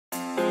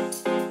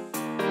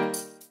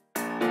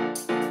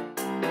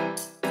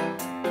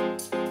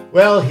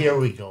Well, here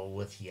we go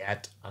with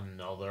yet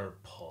another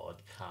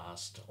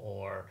podcast,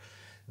 or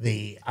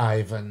the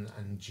Ivan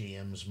and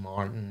James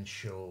Martin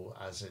show,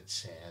 as it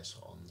says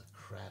on the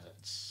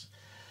credits.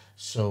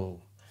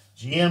 So,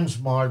 James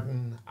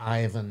Martin,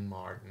 Ivan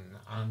Martin,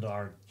 and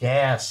our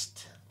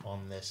guest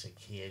on this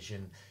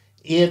occasion,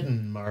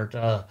 Aidan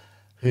Murtagh,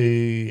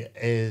 who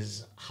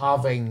is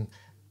having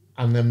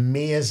an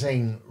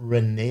amazing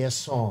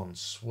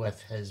renaissance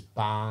with his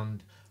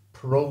band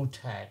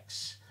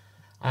PROTEX.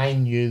 I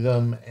knew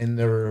them in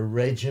their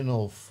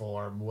original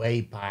form way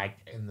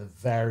back in the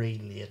very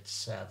late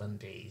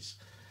 70s.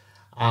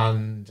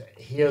 And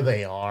here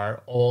they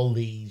are, all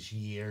these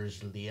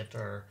years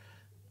later,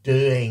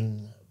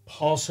 doing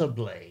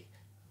possibly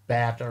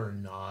better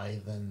now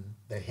than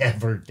they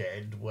ever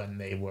did when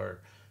they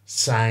were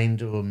signed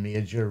to a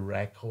major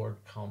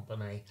record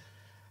company.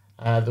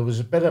 There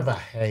was a bit of a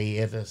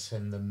hiatus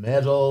in the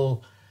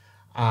middle,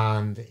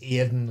 and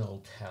Aidan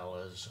will tell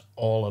us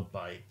all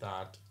about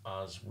that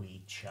as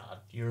we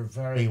chat. You're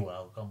very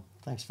welcome.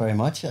 Thanks very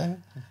much.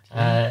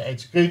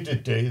 It's good to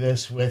do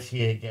this with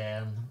you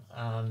again.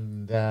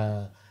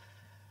 And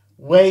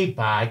way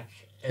back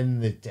in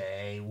the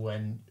day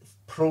when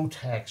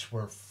PROTEX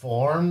were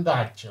formed,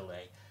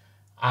 actually,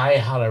 I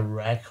had a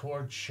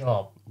record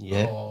shop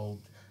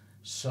called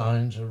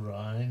Sounds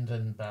Around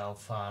in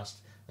Belfast,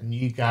 and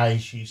you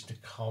guys used to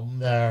come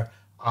there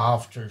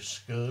after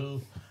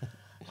school.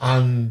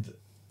 And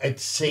it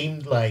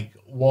seemed like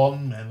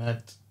 1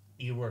 minute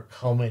you were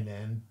coming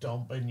in,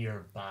 dumping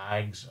your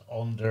bags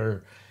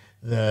under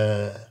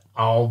the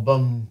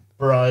album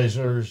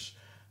browsers,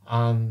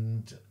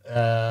 and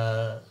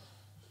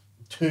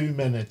 2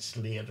 minutes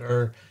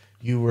later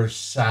you were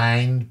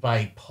signed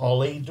by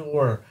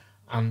Polydor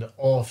and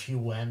off you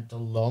went to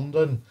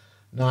London.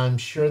 Now, I'm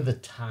sure the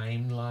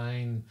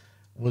timeline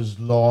was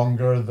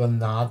longer than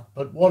that,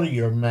 but what are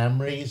your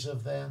memories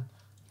of them?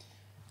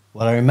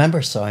 Well, I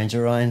remember Sounds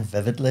Around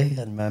vividly.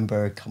 I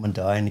remember coming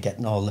down and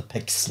getting all the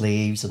pick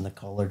sleeves and the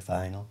coloured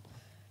vinyl.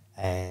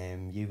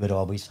 You would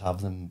always have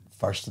them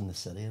first in the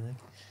city, I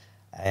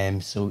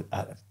think. So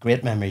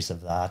great memories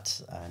of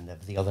that, and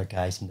of the other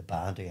guys in the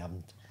band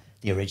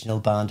the original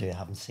band who I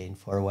haven't seen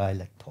for a while,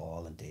 like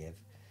Paul and Dave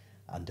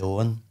and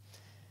Owen.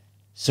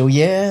 So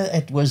yeah,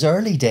 it was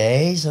early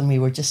days, and we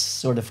were just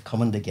sort of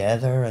coming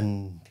together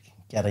and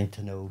getting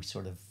to know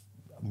sort of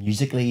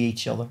musically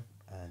each other.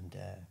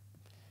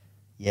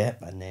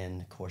 And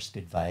then of course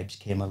Good Vibes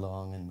came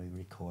along and we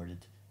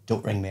recorded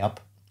Don't Ring Me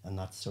Up, and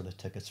that sort of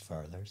took us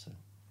further. So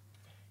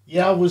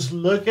yeah, I was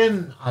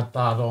looking at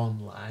that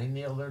online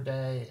the other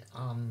day,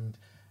 and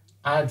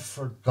I'd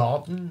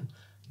forgotten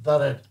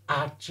that it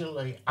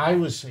actually, I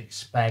was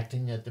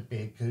expecting it to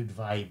be Good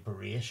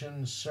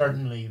Vibrations.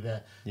 Certainly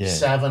the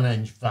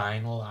 7-inch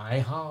vinyl I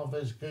have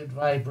is Good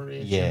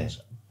Vibrations,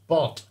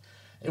 but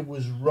it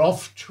was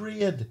Rough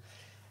Trade.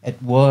 It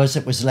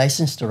was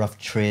licensed to Rough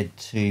Trade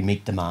to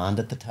meet demand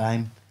at the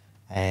time,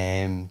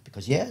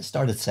 because it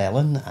started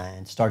selling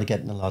and started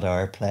getting a lot of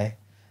airplay.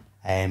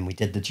 We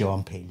did the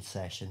John Peel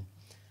session.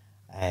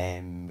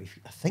 I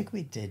think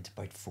we did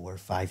about 4 or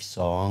 5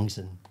 songs,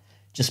 and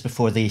just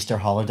before the Easter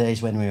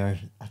holidays when we were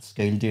at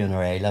school doing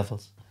our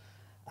A-levels,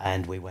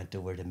 and we went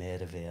over to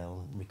Maida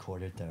Vale and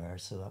recorded there.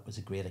 So that was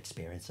a great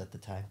experience at the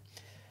time.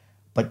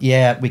 But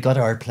yeah, we got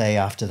airplay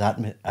after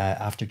that,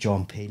 after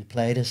John Peel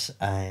played us.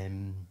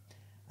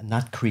 And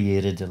that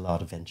created a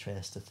lot of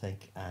interest, I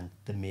think, and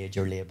the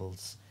major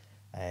labels,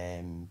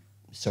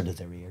 sort of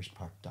their ears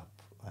perked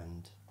up,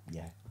 and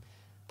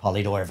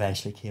Polydor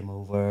eventually came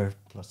over.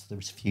 Plus, there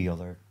was a few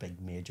other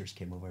big majors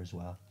came over as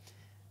well,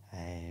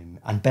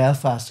 and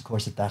Belfast, of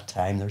course, at that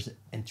time there was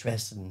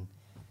interest in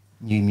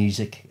new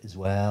music as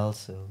well.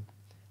 So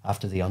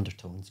after the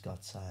Undertones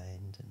got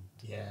signed, and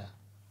the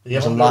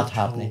there's a lot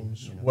happening.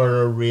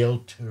 Were a real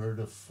tour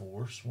de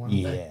force, weren't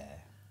they?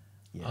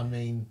 Yeah. I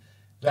mean,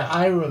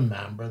 I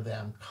remember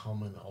them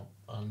coming up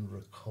and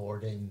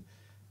recording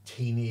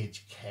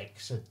Teenage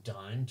Kicks at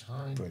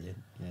Downtown.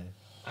 Brilliant, yeah.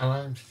 And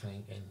I'm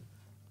thinking,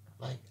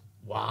 like,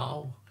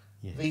 wow,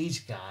 these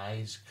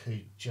guys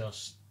could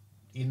just,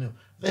 they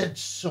had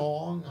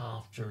song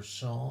after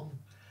song,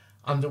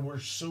 and they were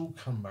so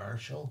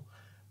commercial,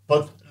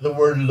 but they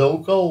were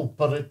local,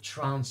 but it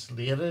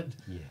translated.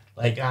 Yeah.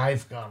 Like,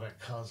 I've got a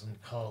cousin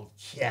called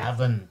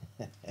Kevin,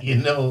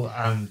 and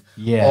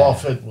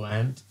off it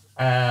went.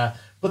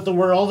 But there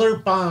were other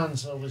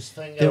bands I was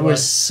thinking. There were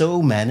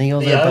so many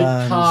other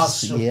bands.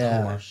 Outcasts, of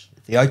course.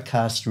 The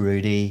Outcast,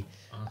 Rudy,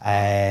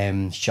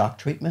 Shock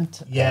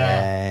Treatment.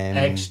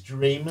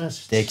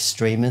 Extremists. The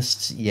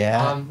Extremists,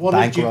 And what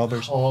Bank did you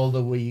Robbers. call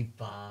the wee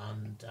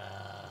band?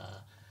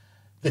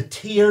 The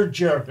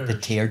Tearjerkers. The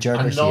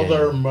Tearjerkers,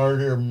 Another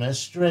murder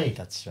mystery.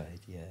 That's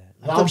right,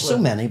 There were so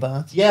many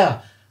bands.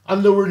 Yeah.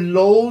 And there were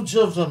loads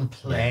of them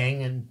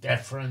playing in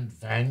different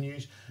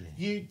venues.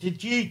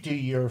 Did you do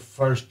your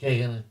first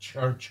gig in a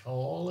church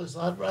hall? Is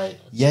that right?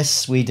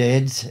 Yes, we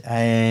did.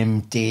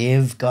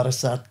 Dave got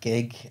us that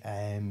gig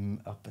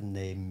up in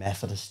the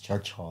Methodist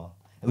Church Hall.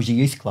 It was a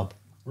youth club.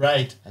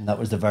 Right. And that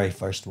was the very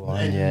first one.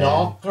 In Yeah.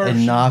 Knock or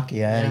In Knock, something?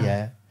 yeah, Yeah.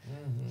 yeah.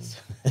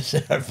 It's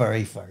our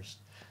very first.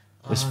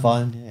 It was Um,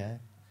 fun, yeah.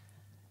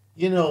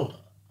 You know,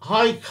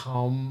 how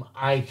come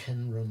I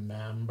can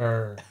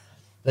remember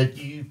that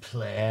you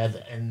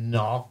played in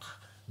Knock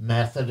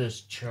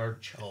Methodist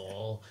Church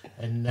Hall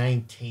in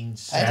I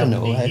don't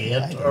know. 1978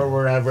 don't or know.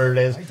 wherever it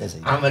is, How does he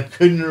and know? I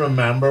couldn't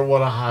remember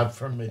what I had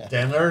for my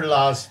dinner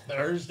last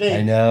Thursday.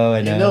 I know.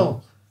 You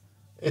know,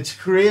 it's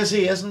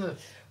crazy, isn't it?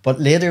 But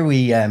later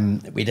we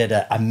did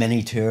a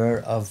mini tour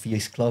of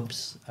youth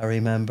clubs, I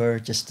remember,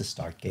 just to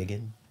start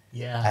gigging.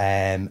 Yeah.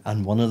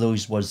 And one of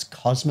those was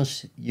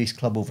Cosmos Youth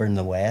Club over in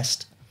the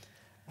West,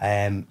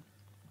 in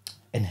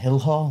Hill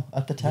Hall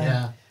at the time.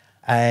 Yeah.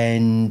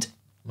 And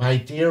My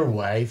dear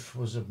wife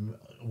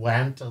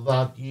went to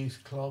that youth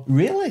club.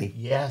 really,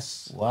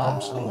 Yes, wow,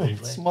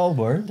 absolutely. small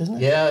world, isn't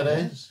it? Yeah, it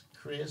is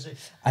crazy.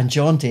 And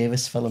John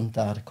Davis filmed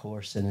that, of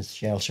course, in his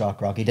Shell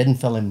Shock Rock. He didn't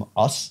film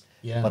us,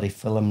 Yeah. but he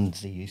filmed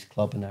the youth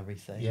club and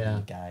everything. Yeah.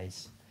 And the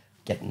guys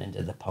getting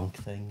into the punk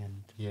thing,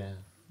 and Yeah.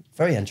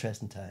 very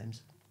interesting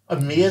times.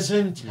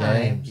 Amazing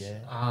times. yeah.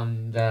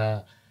 And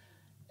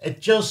it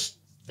just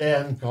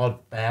then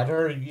got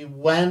better. You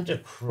went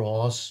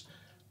across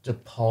to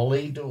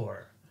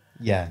Polydor,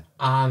 Yeah,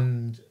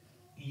 and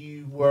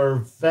you were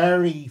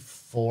very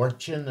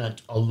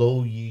fortunate,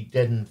 although you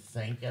didn't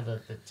think it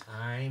at the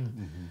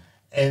time,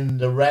 in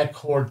the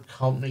record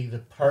company, the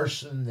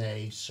person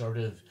they sort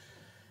of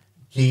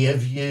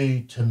gave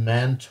you to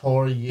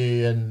mentor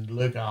you and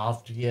look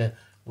after you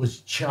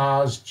was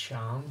Chaz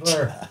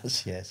Chandler,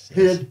 yes.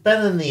 who had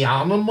been in the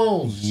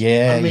Animals.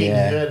 Yeah, I mean,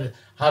 yeah. who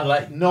had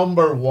like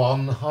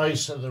 #1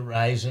 House of the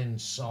Rising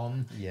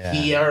Sun Yeah.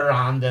 here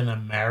and in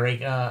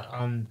America.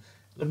 And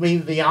I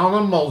mean, the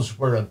Animals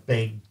were a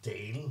big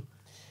deal.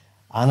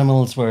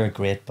 Animals were a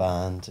great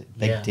band,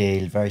 big Yeah.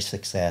 deal, very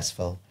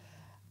successful.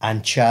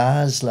 And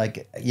Chaz,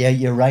 like, yeah,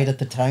 you're right. At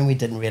the time, we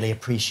didn't really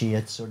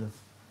appreciate sort of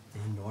the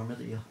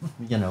enormity of,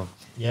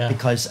 Yeah.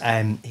 because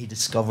he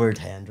discovered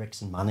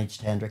Hendrix and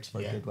managed Hendrix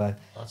for Yeah, a good while.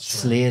 that's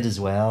Slade as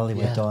well. He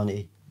went Yeah. on.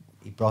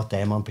 He brought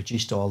them on,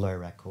 produced all their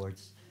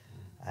records.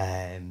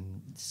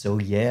 So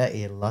yeah,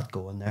 he had a lot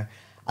going there,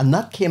 and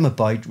that came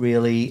about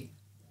really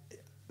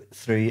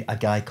through a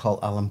guy called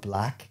Alan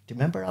Black. Do you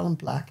remember Alan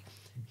Black?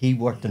 He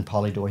worked in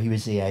Polydor. He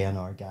was the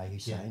A&R guy who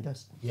signed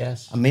us.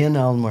 Yes. And me and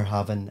Alan were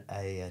having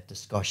a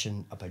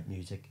discussion about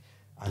music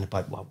and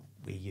about what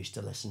we used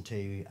to listen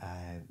to,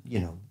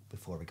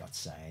 before we got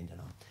signed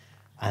and all.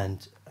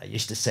 And I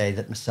used to say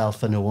that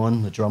myself and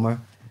Owen, the drummer,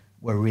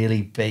 were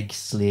really big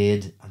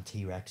Slade and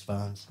T-Rex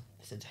fans.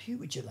 He said, who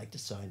would you like to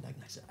sound like?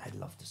 And I said, I'd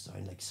love to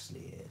sound like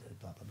Slade,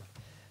 blah, blah, blah.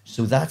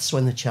 So that's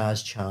when the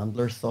Chaz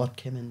Chandler thought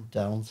came in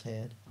Donald's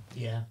head.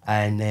 Yeah.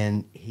 And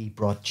then he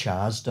brought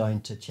Chaz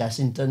down to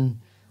Chessington,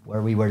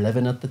 where we were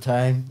living at the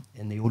time,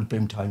 in the old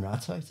Boomtown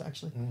Rats House,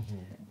 actually.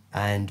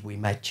 And we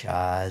met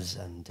Chaz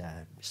and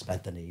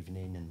spent an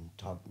evening and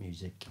talked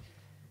music.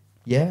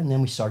 Yeah, and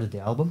then we started the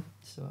album,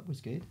 so it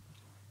was good.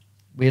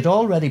 We had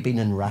already been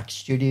in Rack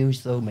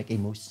Studios, though, Mickey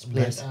Most's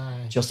place,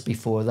 Aye. just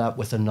before that,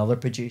 with another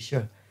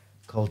producer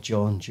called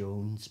John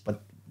Jones,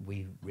 but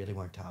we really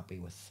weren't happy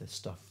with the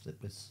stuff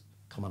that was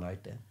coming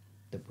out then,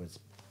 that was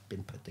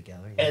being put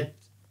together.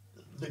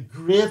 The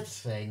great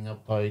thing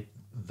about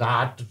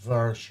that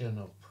version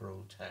of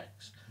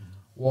Protex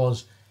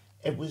was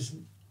it was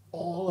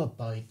all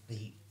about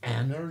the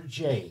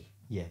energy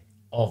Yeah,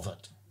 of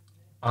it.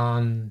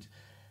 And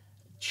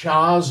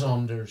Chaz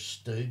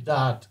understood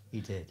that, he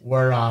did.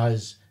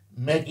 whereas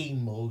Mickey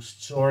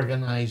Most's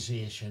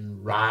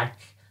organisation, Rack,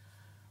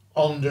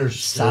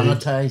 understood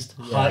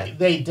Sanitized. how Yeah.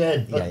 they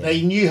did, but Yeah, yeah.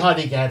 they knew how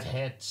to get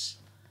hits.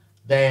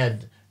 They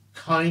had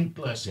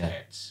countless Yeah.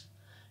 hits.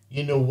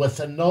 With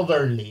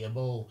another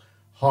label,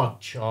 Hot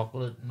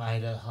Chocolate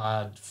might have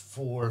had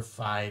 4 or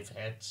 5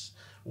 hits.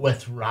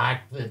 With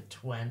Rack, the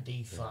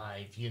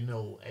 25,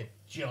 it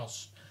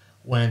just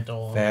went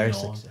on Very and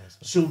on.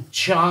 successful. So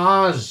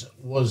Chaz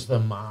was the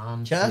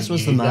man. Chaz for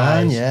was you the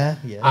man, guys. yeah,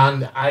 yeah.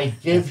 And I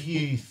give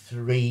you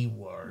 3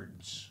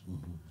 words.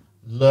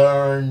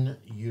 Learn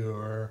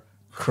your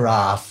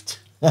Craft.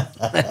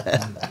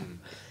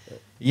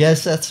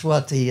 Yes, that's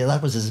what that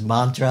was his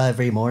mantra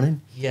every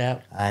morning. Yeah.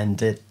 And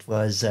it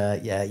was,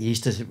 he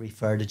used to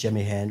refer to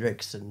Jimi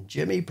Hendrix and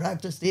Jimmy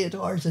practiced 8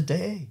 hours a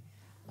day.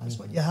 That's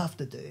what you have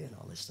to do and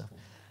all this stuff.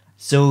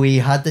 So he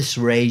had this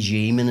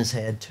regime in his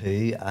head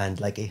too, and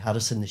like he had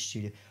us in the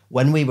studio.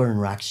 When we were in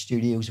Rack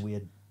Studios, we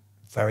had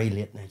very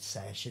late night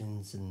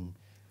sessions and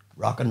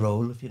rock and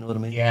roll, if you know what I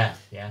mean. Yeah,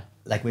 yeah.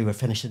 Like we were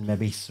finishing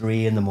maybe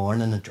 3 in the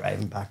morning and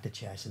driving back to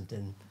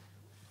Chessington,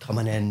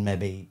 coming in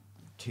maybe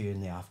 2 in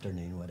the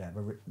afternoon,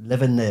 whatever,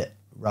 living the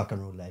rock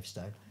and roll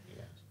lifestyle.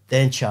 Yeah.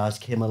 Then Chaz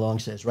came along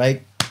and says,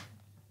 right,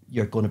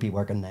 you're going to be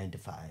working 9 to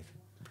 5,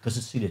 because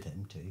it suited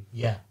him too.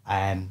 Yeah.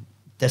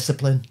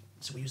 Discipline.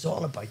 So he was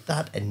all about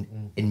that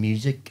in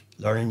music,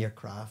 learning your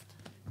craft,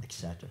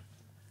 etc.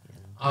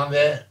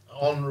 And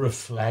on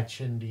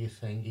reflection, do you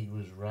think he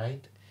was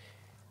right?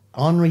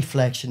 On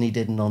reflection, he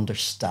didn't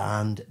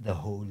understand the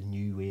whole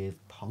new wave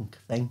punk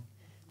thing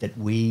that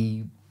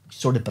we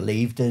sort of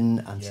believed in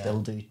and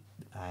still do.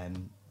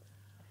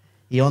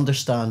 He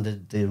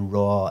understood the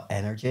raw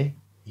energy.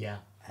 Yeah.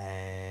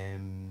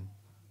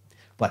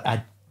 But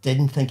I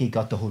didn't think he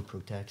got the whole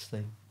Protex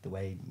thing the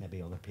way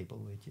maybe other people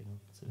would, you know.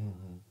 So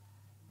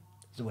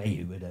it's the way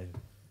you would.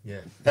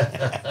 Yeah.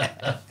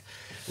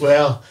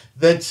 Well,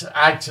 that's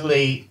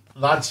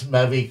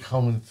maybe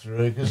coming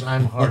through because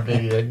I'm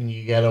hardly letting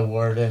you get a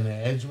word in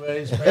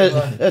edgeways.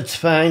 It's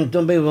fine.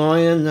 Don't be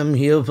worrying. I'm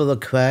here for the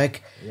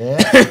crack.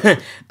 Yeah.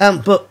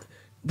 But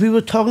we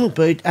were talking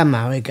about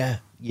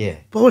America. Yeah.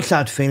 What was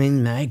that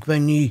feeling like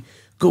when you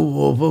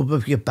go over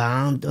with your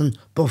band and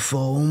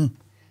perform?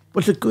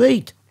 Was it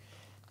great?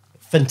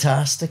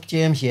 Fantastic,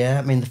 James. Yeah,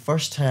 I mean, the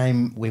first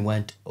time we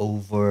went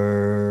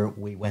over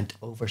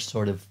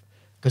sort of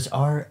because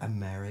our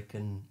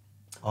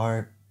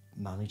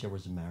manager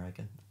was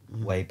American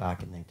way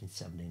back in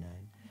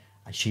 1979,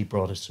 and she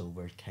brought us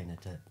over kind of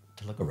to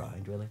look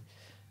around really.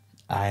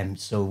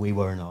 So we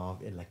were in awe,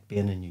 like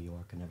being in New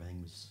York and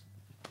everything was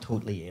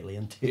totally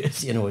alien to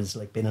us. You know, it was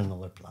like being on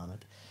another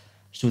planet.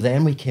 So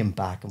then we came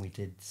back and we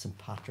did St.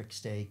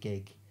 Patrick's Day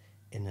gig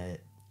in a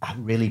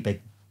really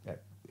big,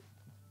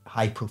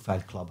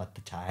 high-profile club at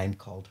the time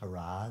called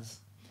Haraz.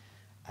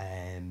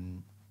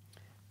 And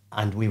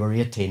we were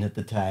 18 at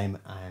the time,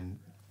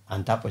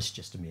 and that was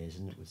just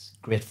amazing. It was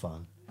great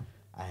fun.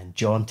 And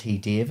John T.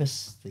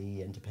 Davis,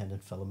 the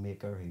independent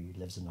filmmaker who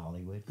lives in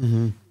Hollywood,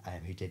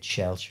 who did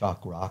Shell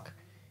Shock Rock,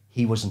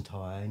 he was in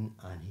town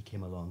and he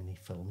came along and he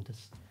filmed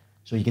us.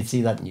 So you can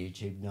see that on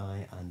YouTube now,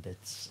 and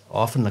it's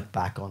often look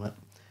back on it.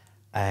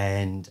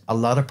 And a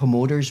lot of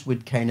promoters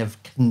would kind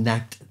of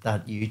connect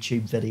that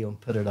YouTube video and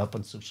put it up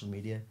on social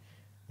media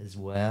as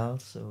well.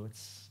 So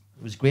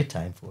it was a great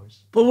time for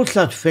us. But what's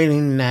that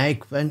feeling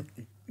like when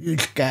you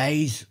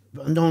guys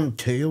went on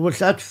tour? Was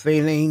that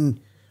feeling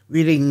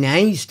really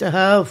nice to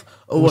have?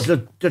 Or was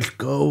it just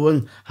go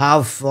and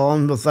have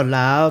fun with the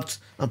lads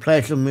and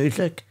play some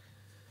music?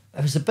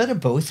 It was a bit of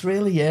both,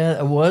 really. Yeah,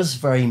 it was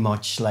very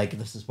much like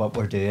this is what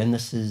we're doing.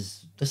 This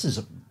is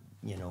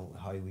you know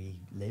how we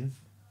live.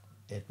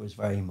 It was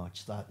very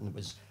much that, and it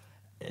was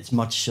as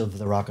much of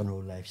the rock and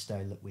roll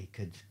lifestyle that we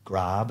could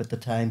grab at the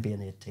time.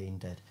 Being 18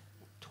 to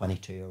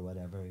 22 or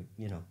whatever,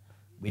 you know,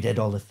 we did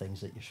all the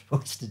things that you're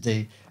supposed to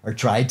do or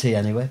tried to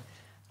anyway.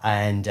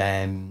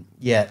 And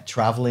yeah,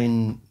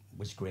 traveling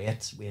was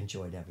great. We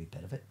enjoyed every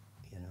bit of it,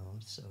 you know.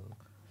 So,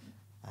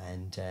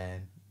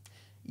 and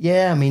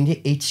yeah, I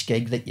mean, each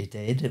gig that you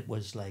did, it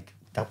was like,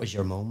 that was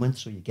your moment,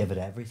 so you give it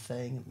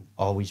everything,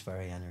 always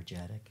very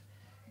energetic.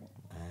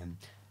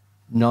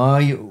 Now,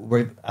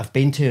 I've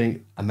been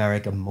to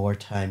America more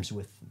times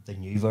with the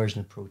new version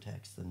of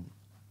Protex than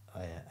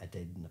I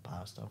did in the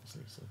past,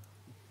 obviously. So,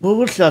 What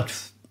was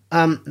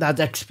that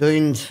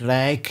experience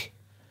like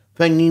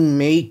when you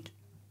meet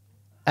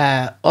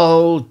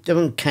all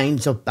different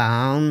kinds of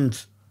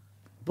bands?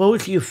 What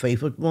was your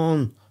favourite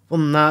one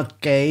from that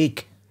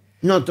gig?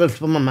 Not just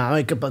from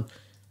America, but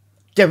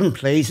different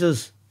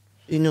places,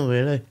 you know,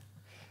 really.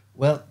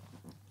 well,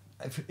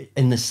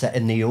 in the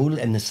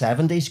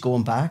 70s,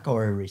 going back,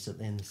 or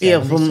recently in the 70s?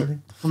 Yeah, Sorry?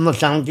 from the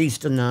 70s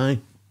to now.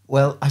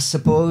 Well, I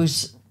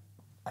suppose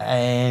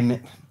the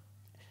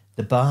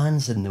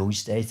bands in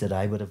those days that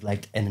I would have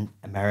liked in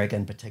America,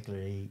 and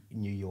particularly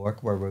New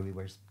York, where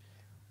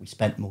we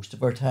spent most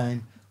of our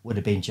time, would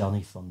have been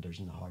Johnny Thunders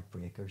and the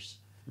Heartbreakers,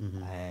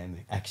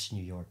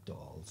 ex-New York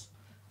Dolls,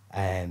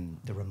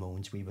 the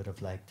Ramones we would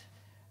have liked.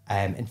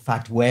 In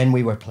fact, when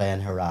we were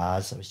playing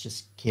Haraz,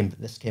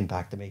 this came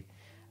back to me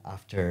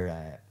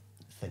after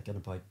thinking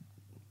about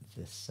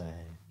this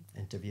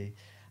interview.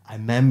 I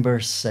remember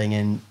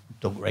singing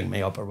 "Don't Ring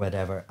Me Up" or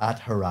whatever at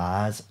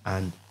Haraz,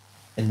 and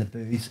in the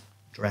booth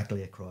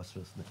directly across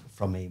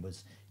from me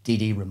was Dee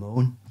Dee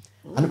Ramone,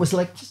 and it was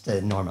like just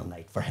a normal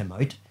night for him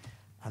out.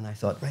 And I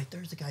thought, right,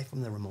 there's the guy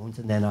from the Ramones.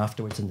 And then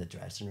afterwards in the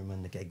dressing room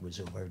when the gig was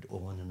over,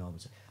 Owen and all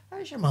was,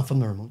 "How's your man from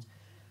the Ramones?"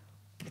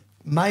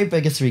 My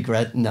biggest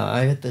regret now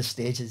at this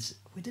stage is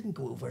we didn't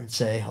go over and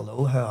say,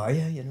 "Hello, how are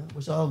you?" You know, it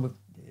was all,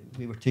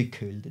 we were too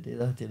cool to do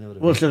that. You know what I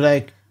mean? Was it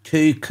like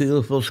too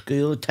cool for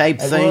school type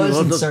It thing? was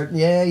in Was it? certain,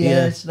 yeah,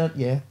 it's not,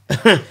 yeah.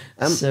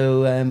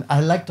 So I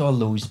liked all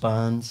those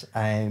bands.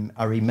 I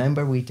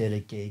remember we did a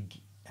gig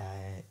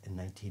in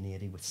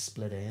 1980 with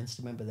Split Ends.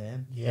 Do you remember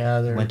them?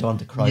 Yeah, they Went on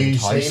to Crowded New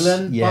House.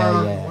 Zealand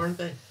band, weren't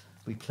they?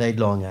 We played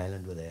Long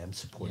Island with them,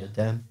 supported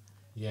them.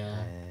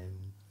 Yeah.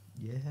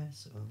 Yeah,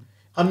 so...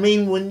 I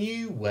mean, when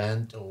you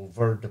went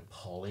over to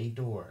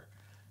Polydor,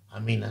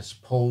 I mean, I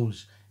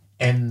suppose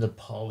in the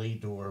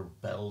Polydor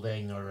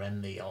building or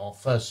in the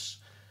office,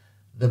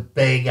 the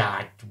big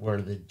act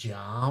were the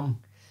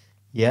Jam.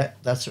 Yeah,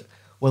 that's...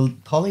 Well,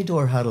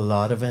 Polydor had a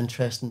lot of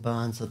interesting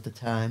bands at the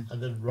time.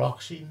 And then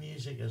Roxy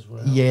Music as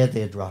well. Yeah, they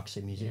had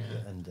Roxy Music,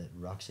 Yeah. and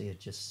Roxy had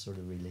just sort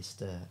of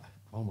released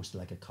almost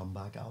like a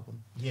comeback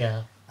album.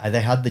 Yeah,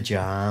 They had the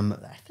Jam.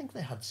 I think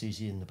they had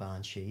Susie in the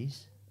band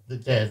She's. they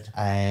did.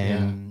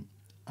 And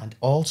And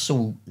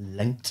also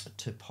linked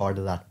to part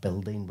of that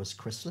building was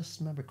Chrysalis.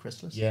 Remember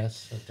Chrysalis?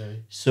 Yes, I do.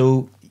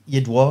 So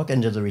you'd walk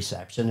into the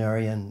reception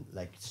area and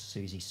like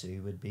Susie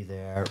Sue would be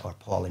there, or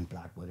Pauline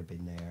Black would have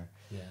been there.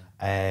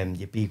 Yeah.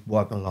 You'd be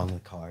walking along the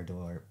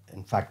corridor.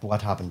 In fact,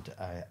 what happened,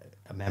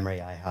 a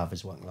memory I have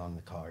is walking along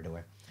the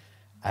corridor,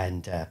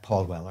 and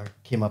Paul Weller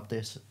came up to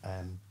us,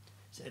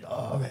 said,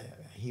 "Oh, I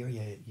hear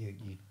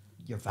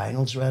your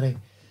vinyl's ready."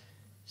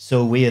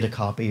 So we had a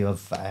copy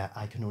of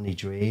I Can Only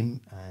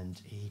Dream,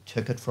 and he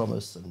took it from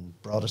us and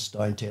brought us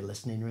down to a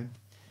listening room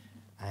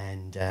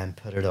and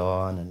put it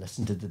on and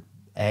listened to the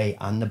A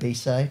and the B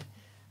side.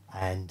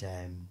 And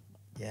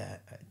yeah,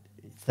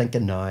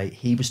 thinking now,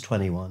 he was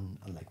 21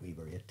 and like we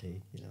were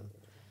 18, you know,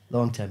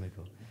 long time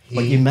ago.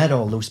 But you met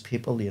all those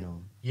people, you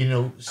know. You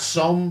know,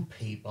 some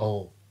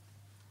people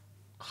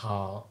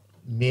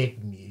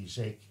make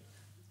music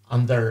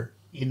and they're,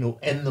 you know,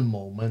 in the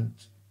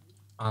moment,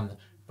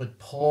 but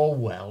Paul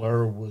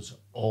Weller was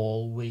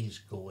always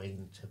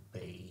going to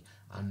be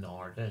an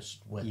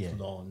artist with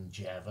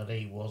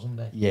longevity, wasn't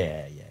he?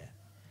 Yeah.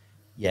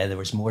 Yeah, there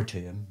was more to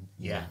him.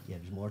 Yeah. Yeah,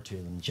 there was more to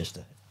him than just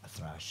a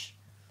thrash.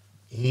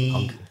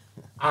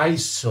 I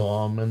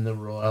saw him in the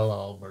Royal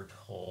Albert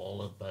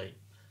Hall about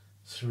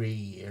 3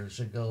 years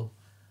ago,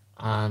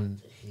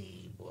 and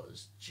he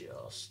was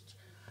just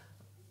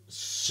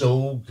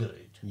so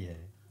good.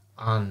 Yeah.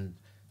 And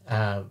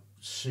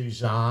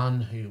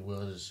Suzanne, who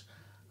was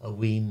a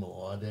wee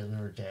Maud in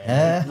her day,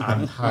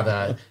 and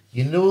had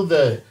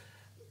the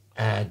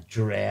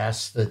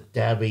dress that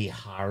Debbie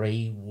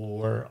Harry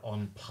wore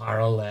on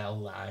Parallel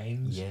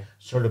Lines,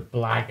 sort of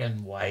black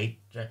and white,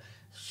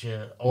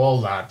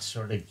 all that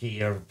sort of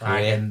gear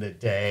back in the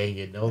day,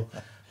 you know.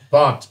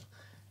 But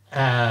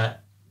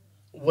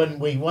when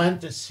we went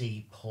to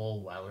see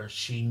Paul Weller,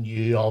 she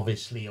knew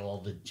obviously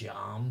all the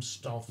jam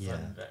stuff,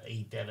 and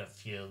he did a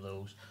few of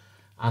those.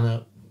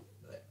 And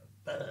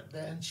but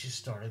then she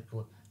started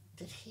going,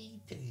 did he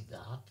do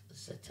that?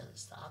 Is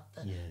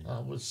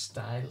that was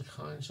Style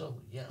Council?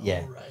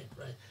 Yeah. Oh,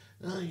 right.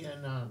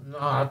 No,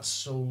 not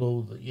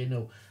solo, you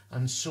know.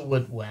 And so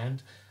it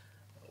went.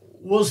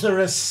 Was there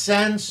a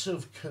sense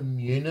of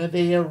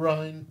community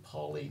around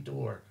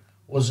Polydor?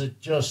 Was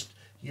it just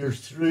you're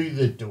through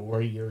the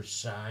door, you're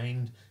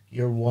signed,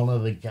 you're one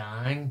of the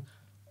gang,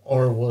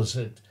 or was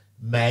it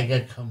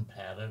mega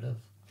competitive?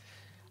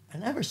 I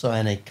never saw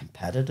any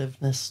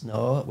competitiveness.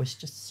 No, it was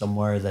just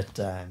somewhere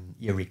that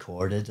you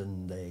recorded,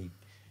 and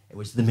it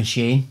was the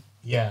machine.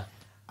 Yeah.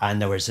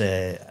 And there was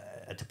a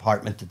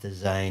department that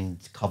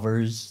designed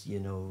covers. You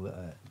know,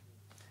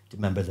 do you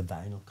remember the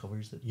vinyl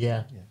covers?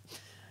 Yeah.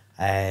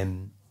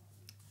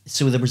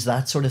 So there was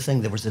that sort of thing.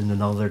 There was in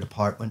another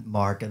department,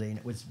 marketing.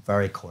 It was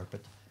very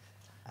corporate.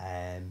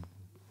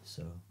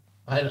 So.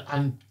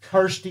 And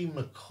Kirsty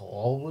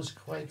McCall was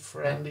quite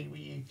friendly with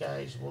you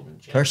guys,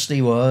 wasn't she?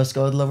 Kirsty was,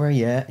 God love her,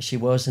 yeah, she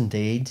was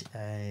indeed.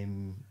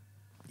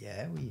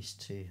 Yeah, we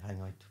used to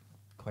hang out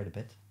quite a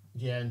bit.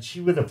 Yeah, and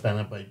she would have been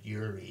about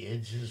your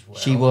age as well.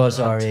 She was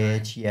our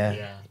age,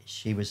 yeah.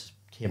 She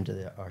came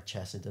to our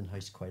Chessington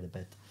house quite a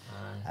bit.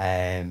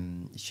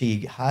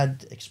 She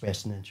had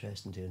expressed an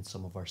interest in doing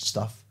some of our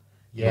stuff.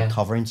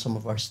 Covering some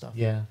of our stuff.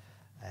 Yeah.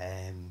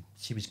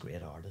 She was a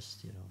great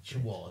artist, you know. She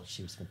was.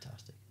 She was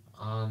fantastic.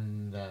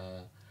 And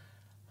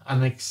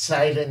an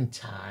exciting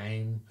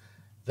time.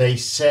 They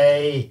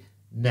say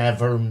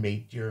never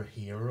meet your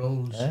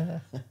heroes,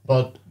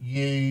 but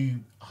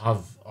you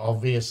have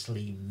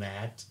obviously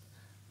met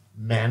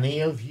many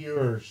of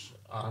yours,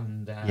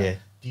 and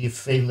do you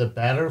feel the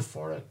better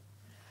for it?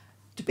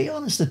 To be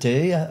honest, I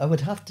do. I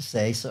would have to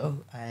say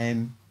so.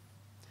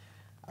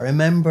 I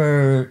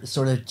remember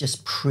sort of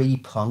just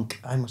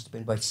pre-punk, I must have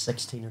been about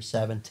 16 or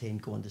 17,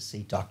 going to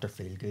see Dr.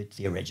 Feelgood,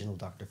 the original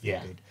Dr.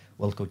 Feelgood,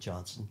 Wilco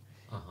Johnson,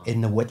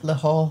 in the Whitla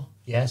Hall.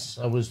 Yes,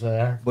 I was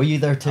there. Were you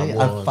there too?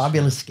 A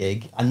fabulous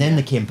gig. And then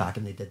they came back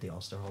and they did the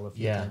Ulster Hall a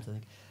few times, I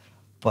think.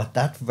 But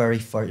that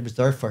it was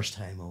their first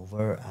time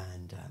over,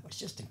 and it was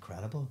just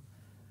incredible.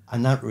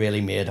 And that really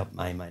made up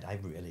my mind. I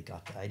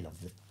love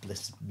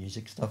this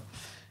music stuff.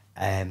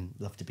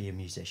 Love to be a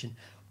musician.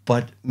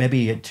 But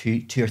maybe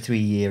 2 or 3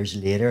 years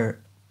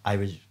later,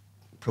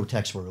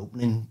 PROTEX were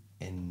opening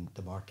in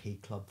the Marquee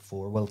Club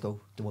for Wilco,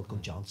 the Wilco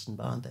Johnson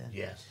band then.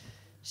 Yes.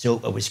 So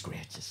it was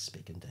great just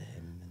speaking to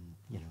him, and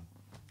you know.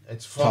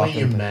 It's funny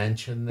you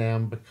mention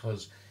them,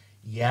 because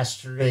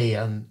yesterday,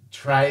 and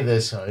try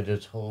this out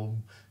at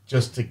home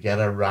just to get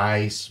a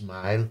wry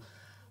smile.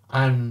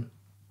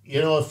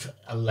 If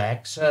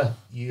Alexa,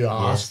 you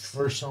ask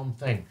for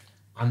something,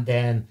 and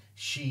then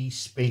she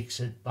speaks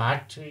it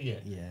back to you.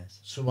 Yes.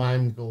 So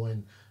I'm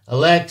going,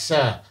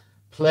 Alexa,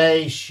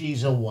 play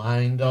She's a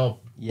Wind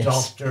Up,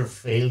 Dr.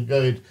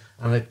 Feelgood,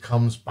 and it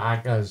comes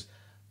back as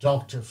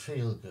Dr.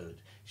 Feelgood,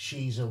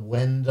 She's a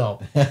Wind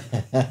Up.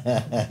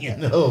 You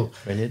know.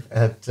 Brilliant.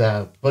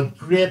 But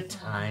great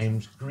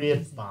times,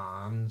 great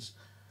bands.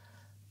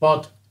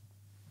 But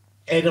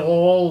it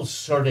all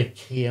sort of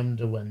came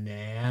to an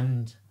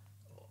end,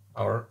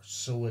 or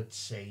so it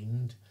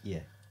seemed. Yeah.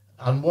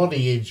 And what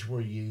age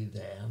were you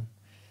then?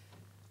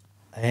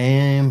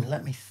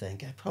 Let me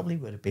think. I probably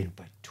would have been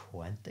about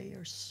 20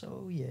 or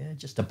so. Yeah,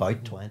 just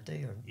about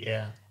 20. Or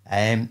Yeah.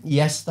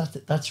 yes,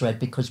 that's right.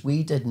 Because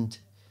we didn't.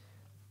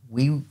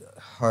 We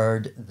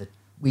heard that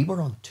we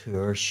were on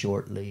tour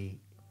shortly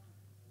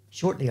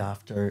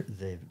after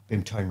the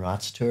Boomtown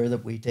Rats tour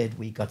that we did.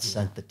 We got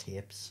sent the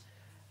tapes,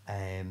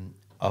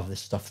 of the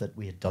stuff that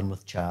we had done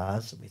with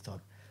jazz, and we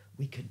thought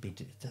we could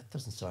that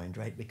doesn't sound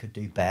right. We could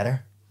do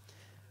better.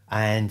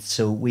 And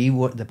so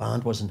the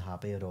band wasn't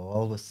happy at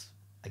all with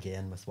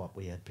what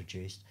we had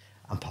produced,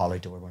 and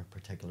Polydor weren't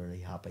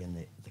particularly happy,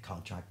 and the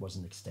contract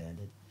wasn't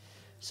extended.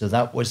 So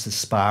that was the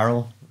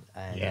spiral,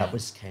 and Yeah. that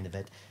was kind of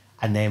it.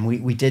 And then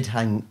we did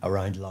hang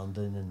around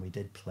London, and we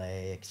did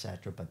play,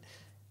 etc.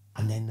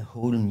 And then the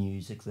whole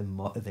music, the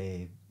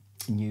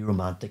new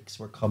romantics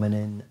were coming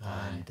in,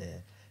 and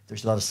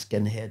there's a lot of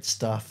skinhead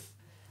stuff.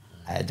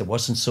 There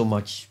wasn't so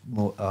much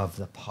more of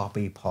the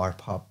poppy power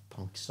pop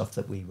punk stuff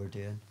that we were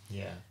doing.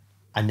 Yeah.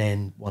 And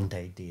then one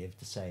day Dave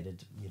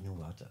decided, you know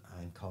what,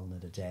 I'm calling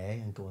it a day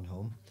and going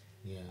home.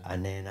 Yeah.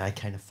 And then I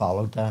kind of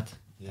followed that.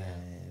 Yeah.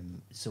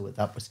 So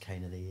that was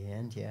kind of the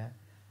end, yeah.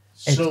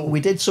 So We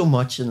did so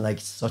much in like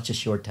such a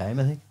short time,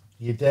 I think.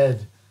 you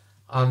did,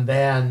 and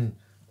then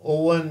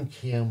Owen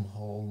came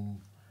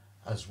home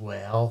as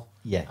well.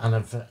 Yeah. And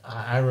if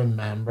I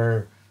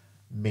remember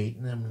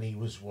meeting him, and he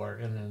was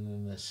working in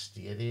an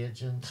estate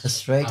agent.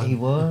 That's right, he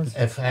was.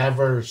 If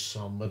ever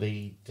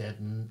somebody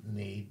didn't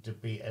need to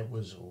be, it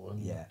was Owen.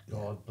 Yeah,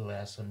 God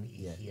bless him.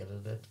 He Yeah.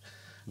 hated it.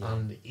 Yeah.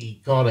 And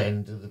he got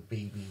into the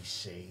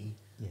BBC,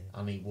 Yeah.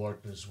 and he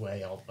worked his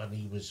way up, and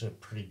he was a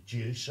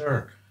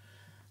producer.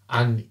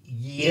 And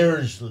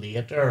years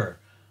later,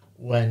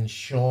 when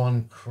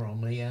Sean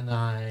Crummy and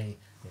I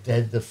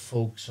did the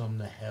Folks on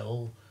the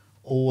Hill,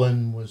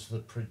 Owen was the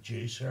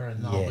producer,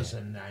 and that Yeah. was a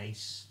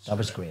nice That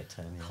was sort of great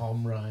time, yeah.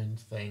 come round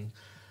thing.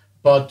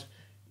 But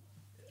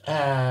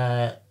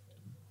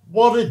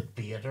what did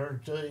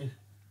Bader do?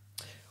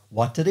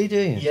 What did he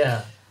do?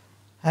 Yeah.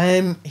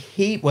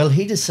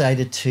 He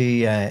decided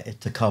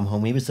to come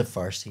home. He was the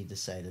first. He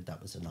decided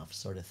that was enough,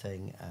 sort of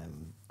thing.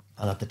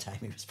 And at the time,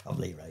 he was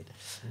probably right.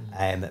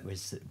 It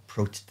was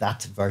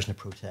that version of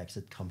Protex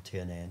had come to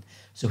an end.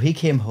 So he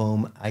came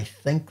home. I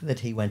think that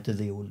he went to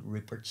the old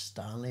Rupert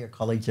Stanley or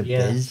College of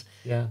Biz,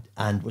 Yeah.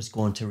 and was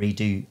going to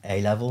redo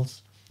A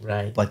levels,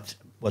 Right. but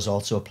was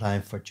also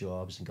applying for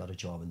jobs and got a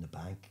job in the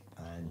bank,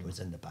 and was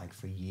in the bank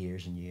for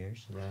years and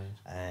years.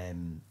 Right.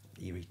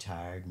 He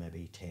retired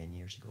maybe 10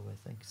 years ago, I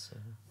think. So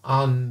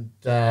And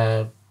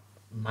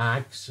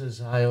Max, as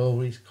I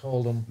always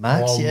called him.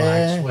 Max, Paul yeah,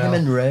 Maxwell. him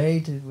and Ray.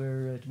 Do you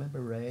remember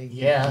Ray?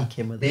 Yeah, he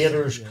came with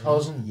Bader's us.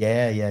 cousin.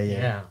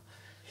 Yeah.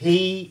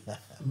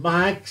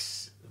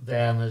 Max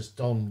then has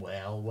done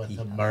well with He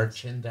the has.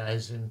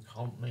 merchandising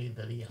company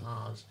that he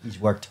has. He's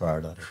worked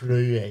hard at it.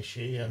 Crew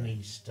issue, and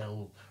he's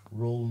still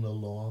rolling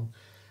along.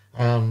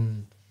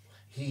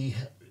 He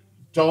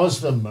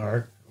does the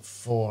merch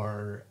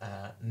for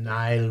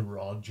Nile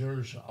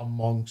Rodgers,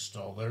 amongst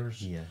others.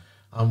 Yeah.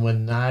 And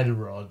when Nile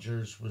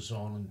Rodgers was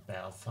on in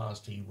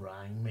Belfast, he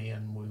rang me,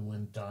 and we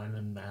went down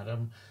and met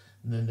him.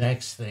 And the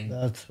next thing,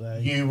 That's right.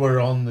 you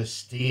were on the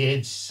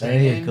stage There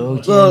you singing.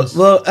 go,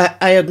 Well,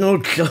 I had no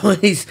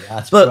choice.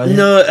 That's but brilliant.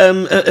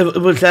 no,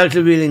 it was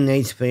actually really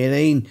nice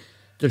feeling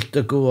just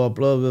to go up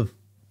there with,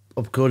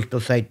 of course,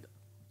 beside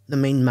the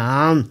main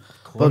man,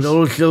 course. but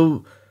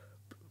also,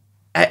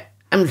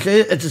 I'm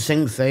sure it's the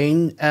same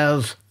thing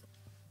as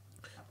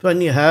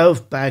when you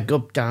have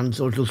backup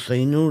dancers or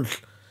singers.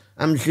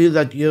 I'm sure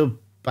that your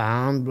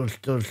band was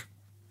just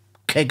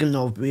kicking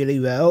off really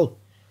well.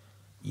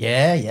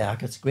 Yeah.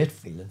 It's a great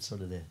feeling,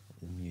 sort of the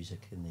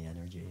music and the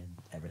energy and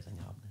everything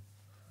happening.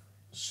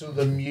 So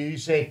the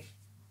music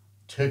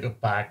took a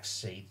back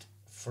seat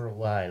for a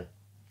while,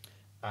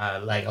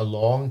 like a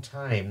long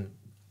time.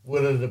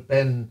 Would it have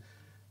been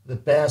the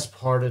best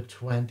part of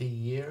 20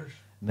 years?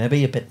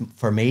 Maybe a bit,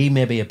 for me,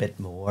 maybe a bit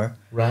more.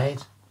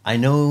 Right? I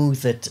know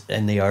that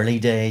in the early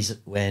days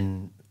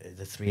when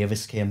the three of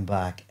us came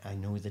back, I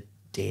know that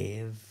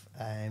Dave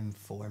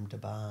formed a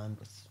band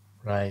with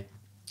Right.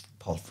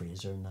 Paul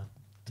Fraser and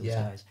those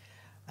Yeah. guys.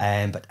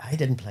 But I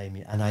didn't play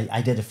music, and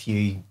I did a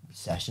few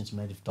sessions,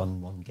 might have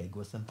done one gig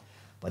with them,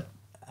 but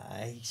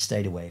I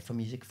stayed away from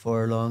music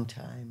for a long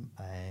time.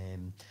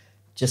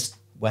 Just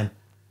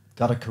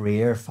got a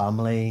career,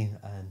 family,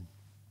 and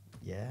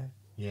Yeah.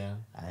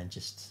 and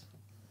just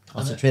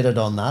concentrated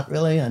on that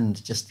really,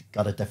 and just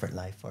got a different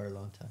life for a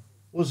long time.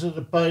 Was it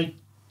about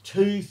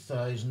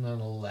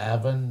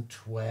 2011,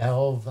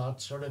 12,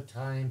 that sort of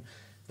time,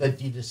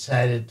 that you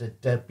decided to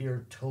dip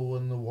your toe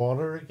in the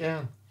water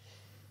again?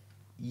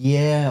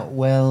 Yeah,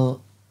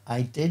 well,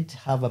 I did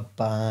have a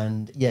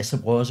band. Yes,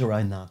 it was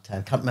around that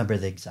time. Can't remember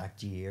the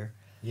exact year.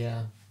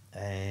 Yeah.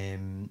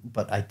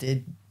 But I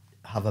did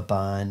have a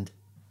band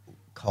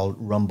called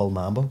Rumble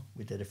Mambo.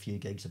 We did a few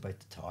gigs about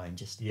the town,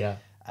 just Yeah.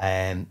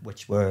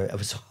 which it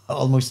was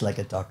almost like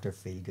a Dr.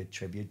 Feelgood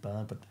tribute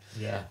band, but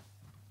Yeah.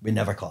 we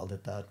never called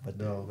it that. But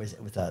No. it was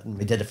with that, and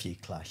we did a few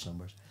Clash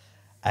numbers.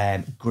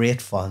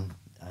 Great fun,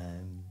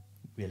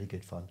 really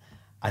good fun.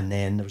 And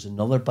then there was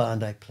another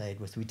band I played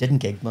with. We didn't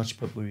gig much,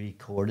 but we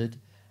recorded,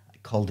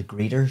 called the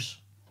Greeters.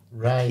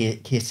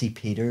 Right. Casey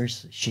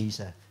Peters. She's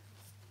a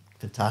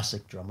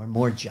fantastic drummer,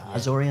 more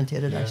jazz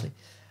orientated actually.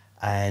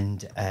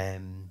 And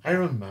I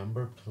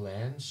remember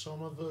playing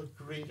some of the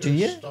Do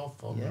you? greeter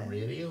stuff on the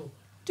radio.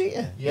 do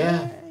you?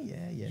 Yeah.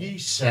 Yeah. You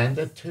sent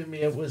it to me.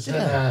 It was Did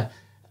in I? a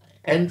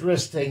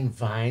interesting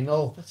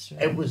vinyl. That's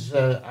right. It was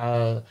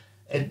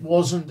it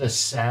wasn't a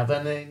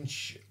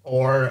 7-inch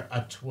or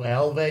a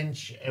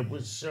 12-inch. It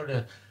was sort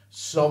of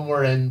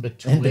somewhere in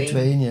between. In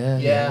between,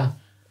 yeah.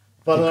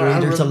 But The I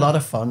Greeters, a remem- lot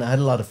of fun. I had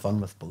a lot of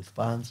fun with both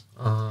bands.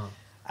 Uh-huh.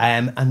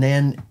 And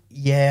then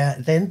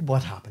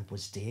what happened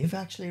was Dave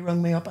actually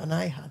rang me up, and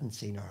I hadn't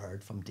seen or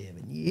heard from Dave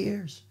in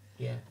years.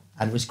 Yeah.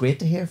 And it was great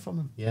to hear from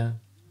him. Yeah.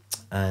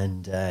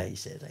 And he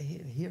said, I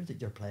hear that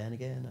you're playing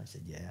again. I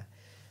said, yeah.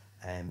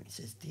 He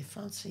says, do you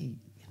fancy,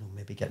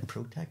 maybe getting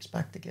PROTEX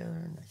back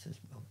together? And I says,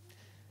 well,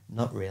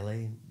 not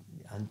really.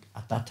 And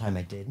at that time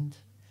I didn't.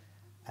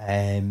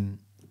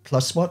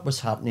 Plus what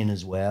was happening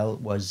as well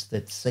was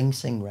that Sing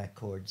Sing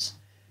Records,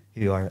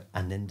 who are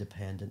an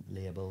independent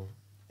label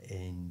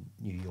in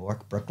New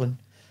York, Brooklyn,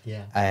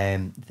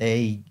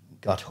 they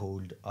got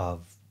hold of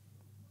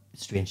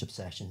Strange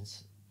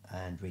Obsessions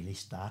and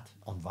released that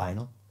on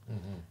vinyl.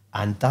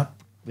 And that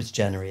was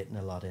generating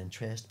a lot of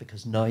interest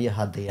because now you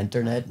had the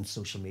internet and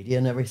social media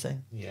and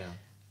everything. Yeah.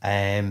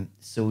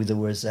 So there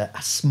was a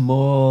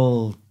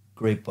small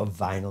group of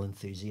vinyl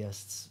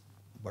enthusiasts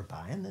were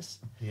buying this.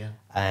 Yeah.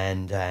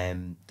 And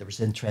there was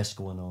interest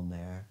going on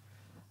there.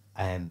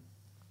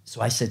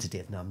 So I said to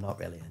Dave, no, I'm not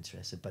really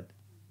interested. But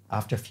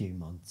after a few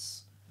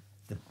months,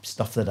 the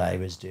stuff that I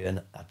was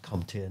doing had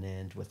come to an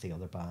end with the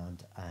other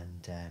band,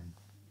 and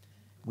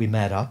we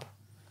met up.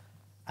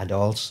 And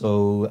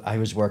also, I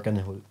was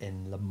working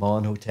in Le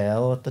Mans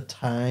Hotel at the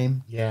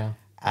time. Yeah.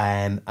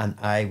 And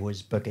I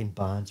was booking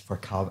bands for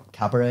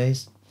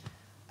cabarets.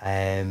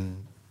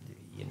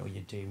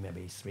 You'd do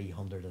maybe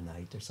 300 a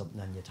night or something,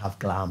 and you'd have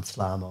Glam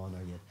Slam on,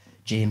 or you'd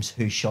James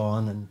Hoosh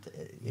on, and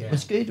it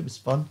was good, it was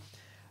fun.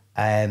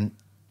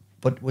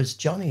 But was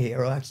Johnny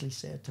Hero actually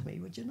said to me,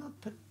 would you not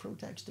put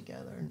PROTEX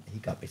together? And he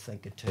got me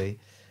thinking too.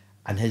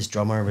 And his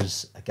drummer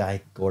was a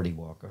guy, Gordy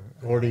Walker.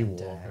 Gordy And,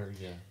 Walker,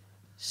 yeah.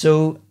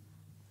 So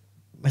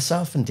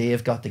myself and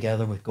Dave got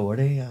together with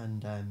Gordy,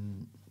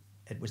 and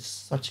it was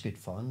such good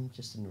fun,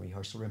 just in the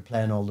rehearsal room,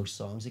 playing all those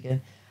songs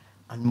again.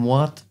 And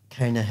what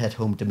kind of hit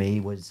home to me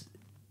was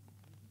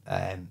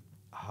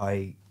how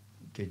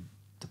good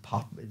the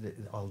pop,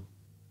 all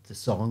the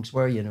songs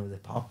were, the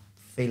pop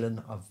feeling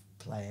of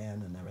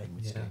playing and everything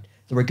was good.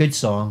 They were good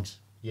songs.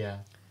 Yeah.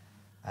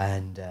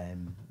 And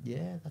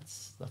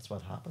that's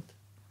what happened.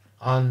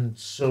 And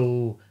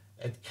so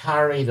it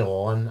carried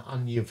on,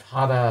 and you've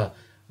had a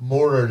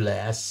more or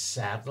less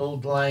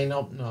settled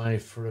lineup now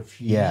for a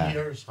few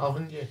years,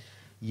 haven't you?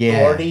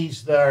 Yeah.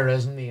 Gordy's there,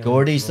 isn't he?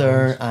 Gordy's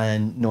there,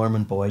 and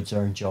Norman Boyd's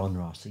there, and John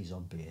Rossi's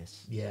on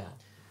bass. Yeah.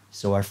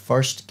 So our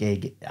first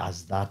gig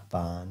as that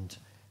band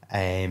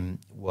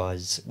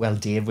was, well,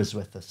 Dave was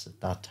with us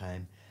at that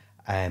time,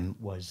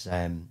 was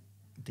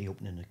the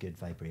opening of Good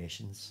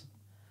Vibrations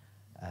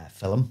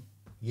film.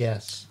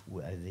 Yes.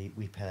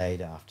 We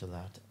played after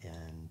that,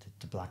 and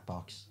the Black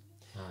Box.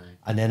 Aye.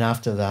 And then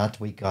after that,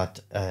 we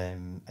got a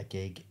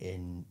gig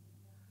in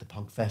the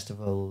Punk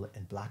Festival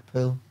in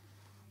Blackpool.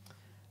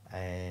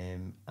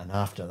 And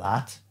after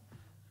that,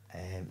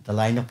 the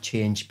lineup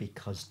changed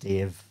because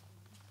Andrew,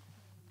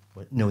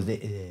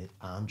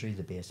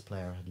 the bass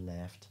player, had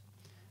left,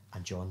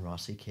 and John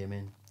Rossi came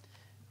in.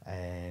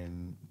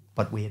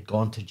 But we had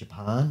gone to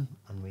Japan,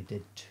 and we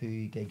did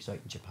 2 gigs out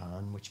in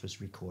Japan, which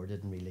was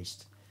recorded and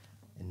released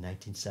in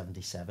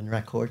 1977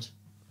 records.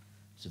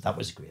 So that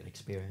was a great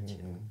experience,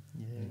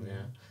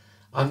 Yeah.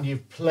 And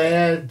you've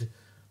played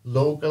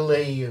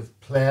locally, you've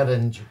played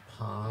in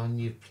Japan,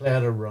 you've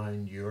played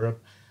around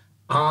Europe,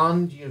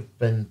 and you've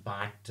been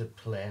back to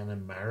play in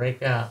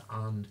America,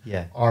 and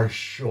are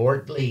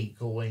shortly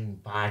going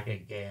back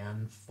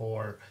again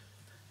for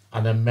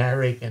an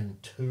American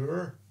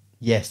tour.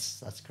 Yes,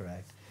 that's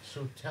correct.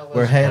 So tell us.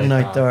 We're heading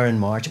about out that. there in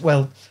March.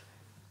 Well,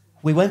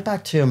 we went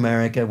back to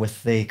America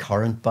with the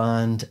current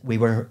band. We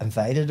were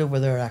invited over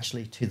there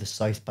actually to the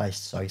South by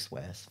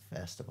Southwest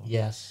Festival.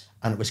 Yes.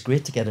 And it was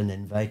great to get an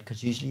invite,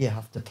 because usually you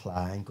have to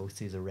apply and go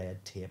through the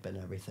red tape and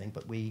everything.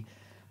 But we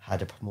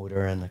had a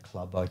promoter and a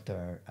club out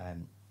there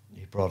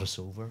who brought us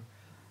over.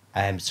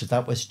 So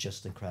that was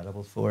just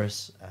incredible for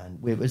us.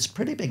 And it was a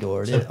pretty big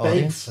It's a big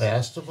audience.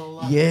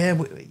 festival. That.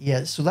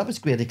 Yeah, so that was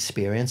a great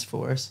experience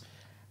for us.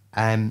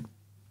 And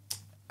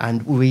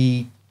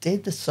we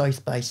did the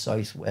South by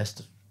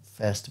Southwest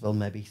Festival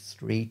maybe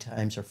 3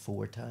 times or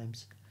 4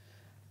 times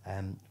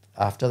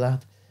after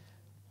that.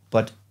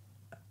 But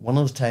one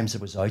of the times I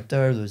was out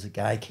there was a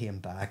guy came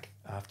back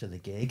after the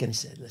gig, and he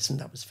said, listen,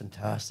 that was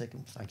fantastic,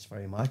 and thanks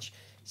very much.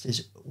 He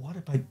says, what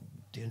about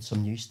doing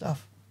some new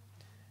stuff?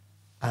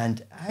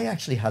 And I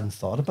actually hadn't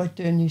thought about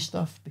doing new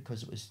stuff,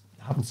 because it was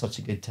having such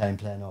a good time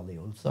playing all the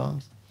old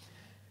songs.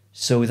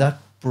 So that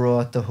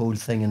brought the whole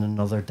thing in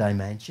another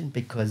dimension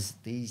because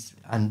these,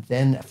 and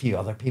then a few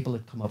other people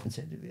had come up and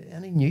said,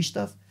 any new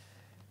stuff?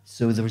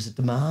 So there was a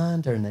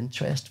demand or an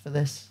interest for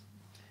this.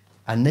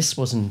 And this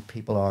wasn't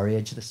people our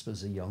age, this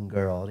was a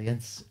younger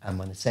audience. And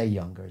when I say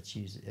younger,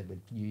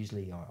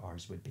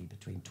 ours would be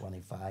between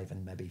 25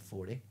 and maybe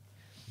 40.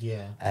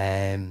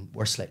 Yeah.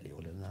 We're slightly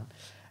older than that.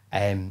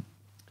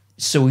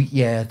 So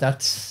yeah,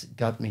 that's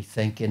got me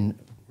thinking,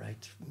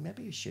 right,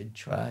 maybe you should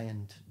try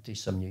and do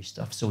some new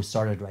stuff. So I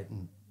started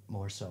writing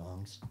more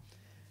songs.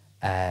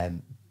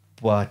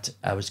 But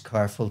I was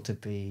careful to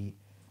be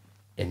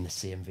in the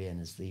same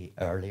vein as the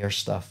earlier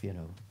stuff, you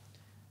know,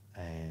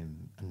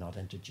 and not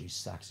introduce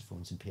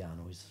saxophones and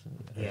pianos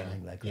or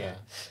anything like that.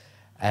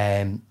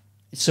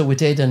 So we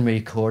did and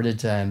recorded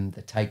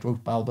the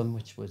Tightrope album,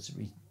 which was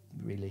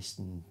released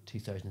in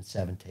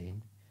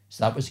 2017.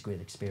 So that was a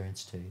great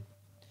experience too.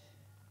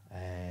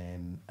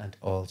 And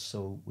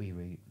also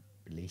we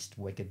released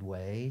Wicked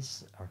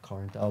Ways, our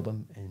current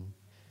album, in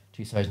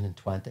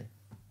 2020.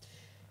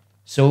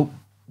 So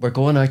we're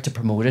going out to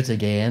promote it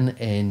again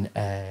in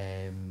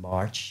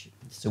March.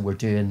 So we're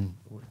doing,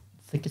 I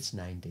think it's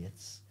 9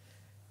 dates.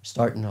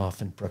 Starting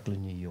off in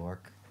Brooklyn, New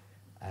York,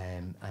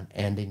 and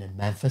ending in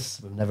Memphis.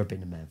 We've never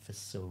been to Memphis,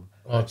 so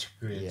it's a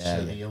great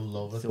city. You'll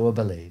love it. So I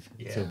believe.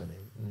 Yeah. So I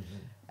believe.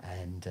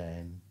 And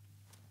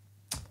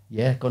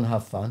gonna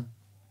have fun.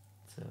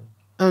 So.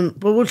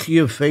 And what was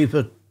your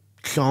favourite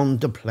song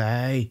to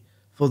play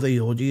for the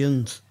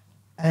audience?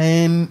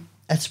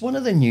 It's one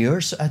of the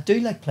newer. So I do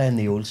like playing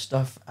the old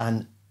stuff,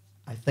 and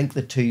I think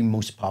the two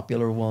most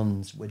popular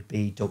ones would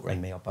be "Don't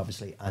Ring Me Up,"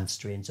 obviously, and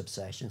 "Strange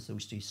Obsessions."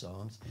 Those two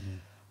songs.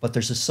 But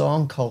there's a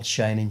song called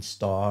 "Shining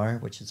Star,"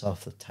 which is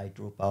off the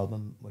Tightrope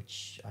album,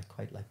 which I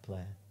quite like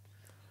playing.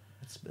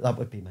 That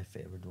would be my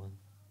favourite one.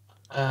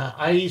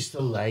 I used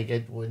to like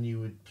it when you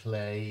would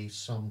play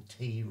some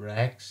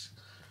T-Rex.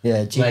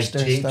 Yeah,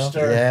 Jeepster stuff.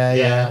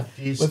 Yeah.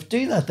 We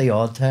do that the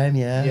odd time,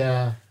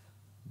 yeah.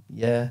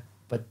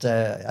 But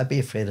I'd be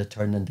afraid of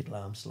turning into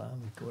Glam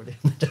Slam recording.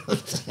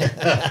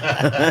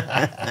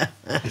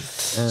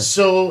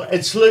 So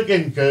it's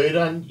looking good,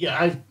 and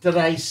did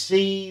I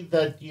see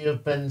that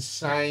you've been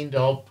signed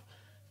up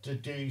to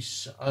do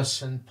a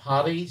St.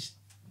 Paddy's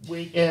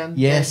weekend?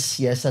 Yes,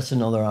 that's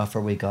another offer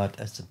we got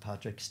at St.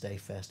 Patrick's Day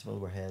Festival.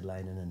 We're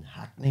headlining in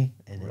Hackney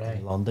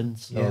in London.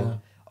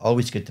 So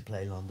always good to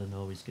play London,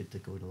 always good to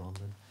go to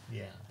London.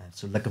 Yeah.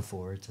 So looking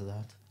forward to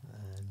that.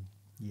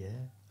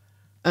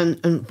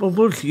 And what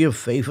was your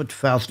favourite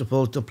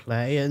festival to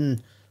play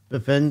in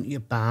within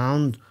your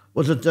band?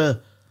 Was it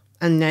a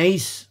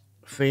nice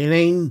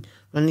feeling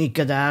when you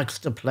get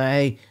asked to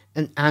play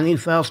in any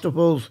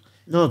festivals,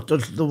 not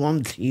just the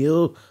ones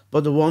here,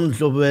 but the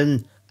ones over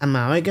in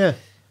America?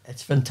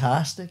 It's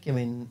fantastic. I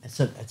mean, it's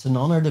an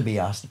honour to be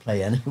asked to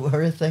play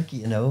anywhere, I think,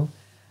 you know.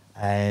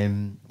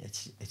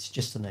 It's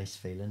just a nice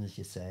feeling, as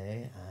you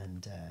say,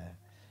 and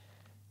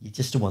you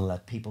just don't want to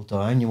let people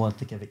down. You want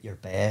to give it your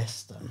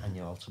best, and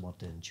you also want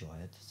to enjoy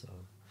it. So,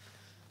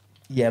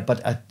 yeah,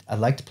 but I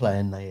like to play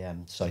in the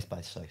South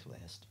by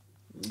Southwest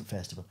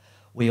festival.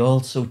 We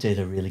also did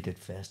a really good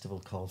festival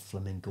called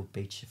Flamingo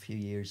Beach a few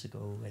years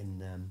ago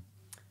in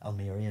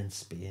Almeria in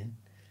Spain.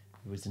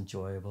 It was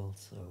enjoyable.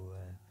 So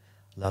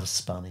a lot of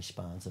Spanish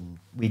bands, and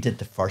we did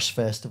the first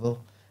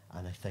festival,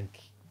 and I think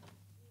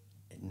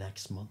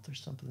next month or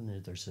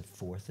something there's a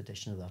 4th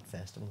edition of that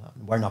festival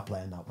happening. We're not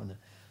playing that one,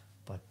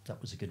 but that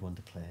was a good one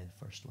to play,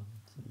 the first one.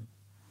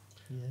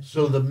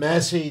 So the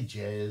message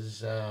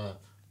is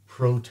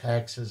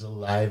PROTEX is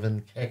alive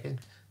and kicking.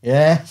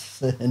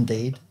 Yes,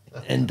 indeed.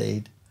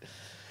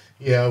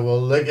 Yeah,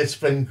 well, look, it's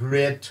been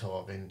great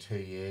talking to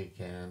you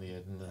again,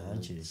 Aidan.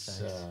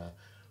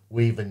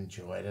 We've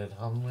enjoyed it,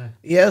 haven't we?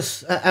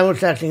 Yes, I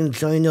was actually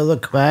enjoying the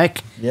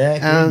crack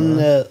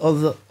and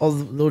all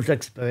those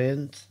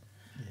experience.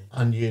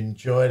 And you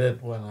enjoyed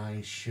it when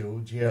I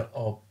showed you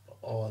up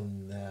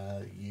on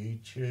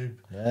YouTube.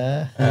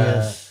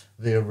 Yes.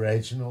 The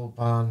original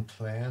band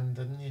playing,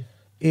 didn't you?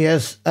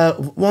 Yes.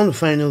 One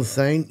final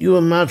thing. You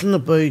imagine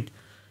about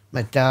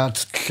my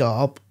dad's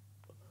shop.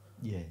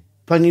 Yeah.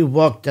 When you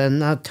walked in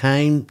that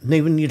time,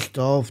 leaving your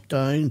stuff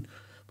down,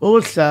 what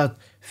was that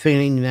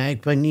feeling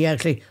like when you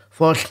actually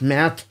first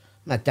met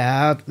my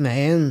dad,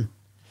 man?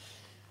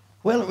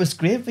 Well, it was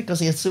great because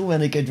he had so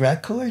many good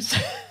records.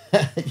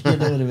 You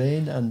know what I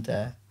mean? And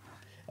it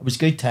was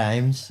good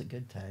times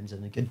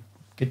and a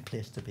good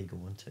place to be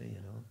going to, you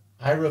know.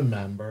 I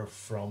remember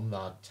from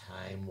that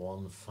time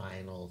one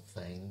final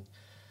thing.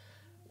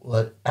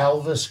 That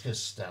Elvis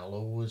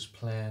Costello was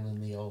playing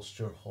in the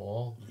Ulster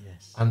Hall.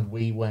 Yes. And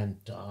we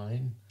went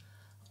down,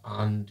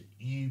 and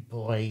you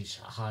boys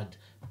had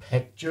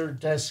picture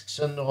discs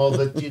and all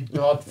that you'd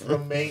got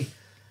from me.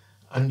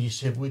 And you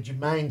said, would you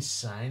mind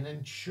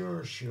signing?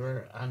 Sure.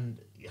 And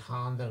you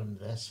handed him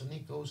this, and he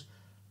goes,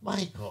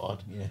 my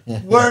God,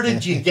 where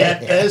did you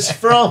get this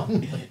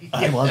from?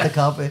 I want the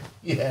copy.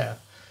 Yeah,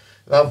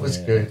 that was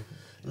good.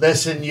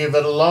 Listen, you've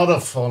had a lot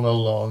of fun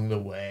along the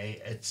way.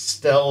 It's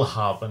still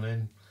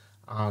happening.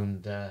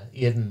 And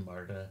Aidan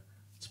Murtagh,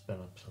 it's been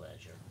a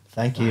pleasure.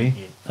 Thank you.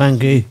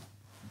 Thank you.